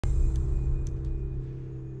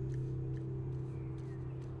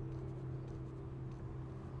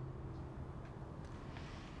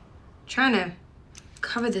Trying to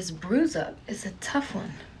cover this bruise up is a tough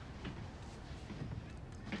one.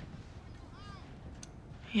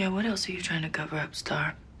 Yeah, what else are you trying to cover up,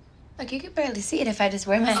 Star? Look, you could barely see it if I just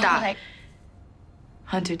wear my Stop. hair like...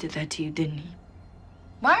 Hunter did that to you, didn't he?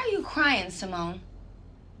 Why are you crying, Simone?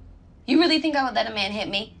 You really think I would let a man hit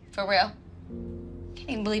me? For real? Can't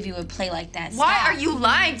even believe you would play like that. Why Stop. are you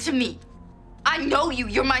lying to me? I know you.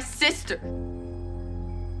 You're my sister.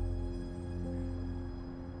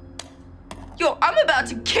 Yo, I'm about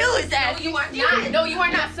to kill his ass. No, you are not. No, you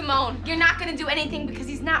are not, Simone. You're not gonna do anything because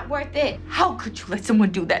he's not worth it. How could you let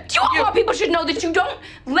someone do that? You all people should know that you don't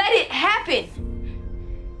let it happen.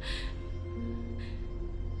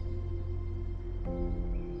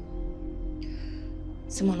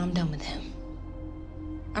 Simone, I'm done with him.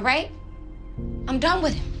 All right? I'm done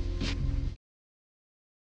with him.